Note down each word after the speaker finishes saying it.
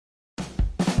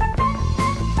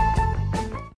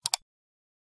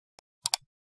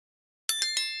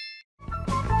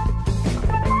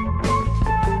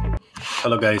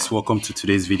Hello guys, welcome to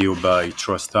today's video by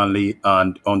Trust Stanley,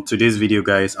 and on today's video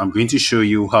guys I'm going to show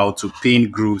you how to pin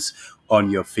groups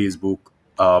on your Facebook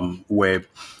web.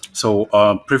 So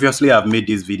previously I've made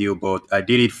this video, but I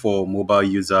did it for mobile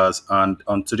users, and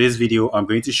on today's video I'm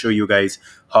going to show you guys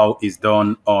how it's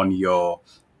done on your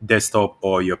desktop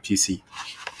or your PC.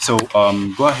 So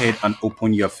go ahead and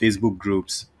open your Facebook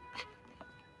groups.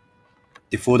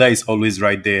 The folder is always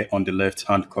right there on the left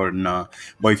hand corner,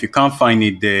 but if you can't find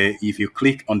it there, if you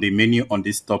click on the menu on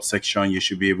this top section, you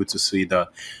should be able to see that.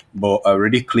 But I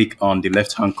already click on the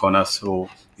left hand corner, so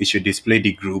it should display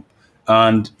the group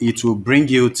and it will bring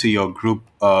you to your group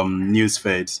news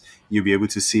feeds. You'll be able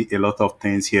to see a lot of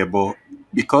things here, but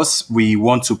because we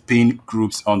want to pin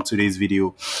groups on today's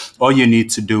video, all you need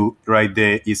to do right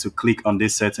there is to click on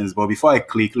these settings. But before I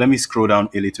click, let me scroll down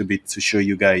a little bit to show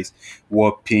you guys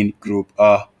what pin group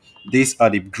are. These are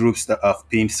the groups that I've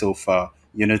pinned so far.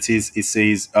 You notice it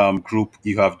says group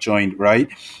you have joined, right?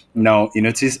 Now you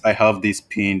notice I have this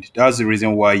pinned. That's the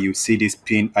reason why you see this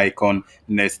pin icon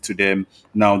next to them.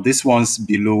 Now these ones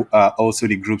below are also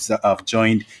the groups that I've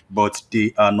joined, but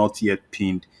they are not yet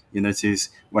pinned. You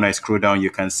notice when I scroll down, you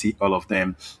can see all of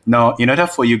them. Now, in order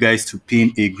for you guys to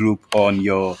pin a group on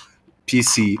your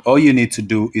PC, all you need to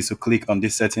do is to click on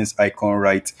this settings icon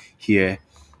right here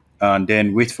and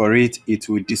then wait for it. It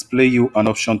will display you an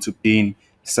option to pin.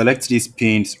 Select these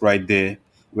pins right there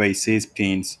where it says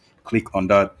pins. Click on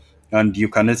that. And you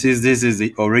can notice this is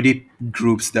the already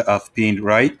groups that I've pinned,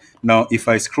 right? Now, if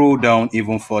I scroll down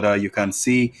even further, you can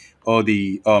see all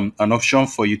the an option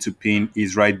for you to pin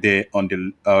is right there on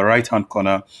the right hand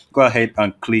corner. Go ahead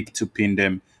and click to pin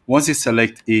them. Once you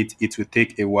select it, it will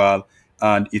take a while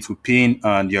and it will pin,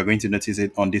 and you're going to notice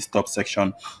it on this top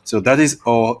section. So that is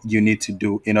all you need to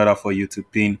do in order for you to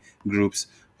pin groups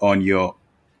on your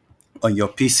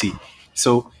PC.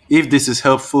 So if this is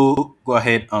helpful, go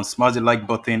ahead and smash the like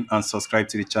button and subscribe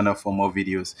to the channel for more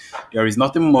videos. There is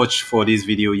nothing much for this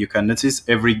video. You can notice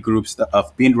every groups that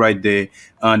I've pinned right there,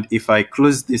 and if I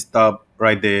close this tab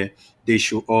right there, they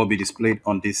should all be displayed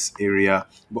on this area,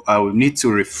 but I will need to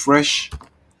refresh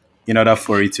in order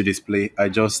for it to display. I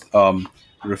just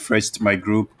refreshed my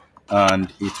group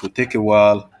and it will take a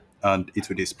while and it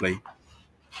will display.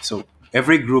 So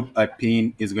every group I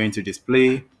pin is going to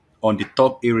display on the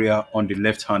top area on the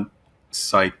left hand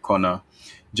side corner,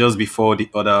 just before the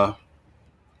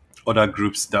other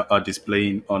groups that are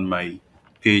displaying on my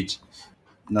page.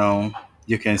 Now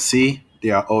you can see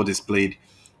they are all displayed.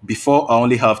 Before I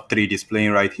only have 3 displaying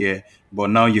right here,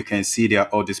 but now you can see they are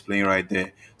all displaying right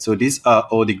there. So these are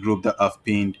all the group that I've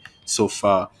pinned so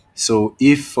far. So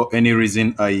if for any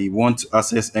reason I want to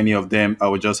access any of them, I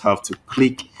will just have to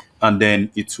click and then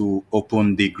it will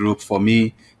open the group for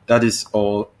me. That is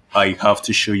all I have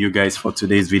to show you guys for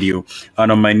today's video. And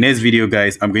on my next video,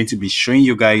 guys, I'm going to be showing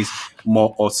you guys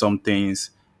more awesome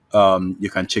things you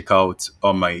can check out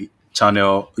on my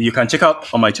channel. You can check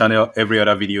out on my channel every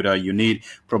other video that you need.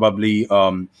 Probably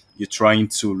you're trying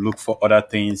to look for other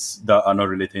things that are not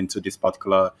relating to this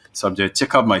particular subject.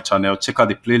 Check out my channel, check out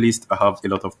the playlist. I have a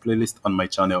lot of playlists on my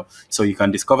channel, so you can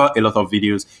discover a lot of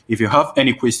videos. If you have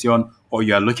any question or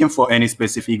you are looking for any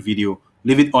specific video,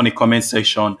 leave it on the comment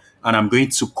section and I'm going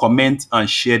to comment and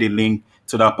share the link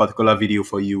to that particular video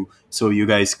for you, so you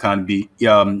guys can be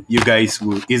you guys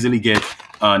will easily get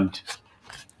and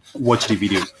watch the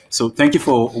video. So thank you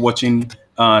for watching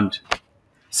and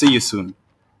see you soon.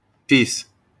 Peace.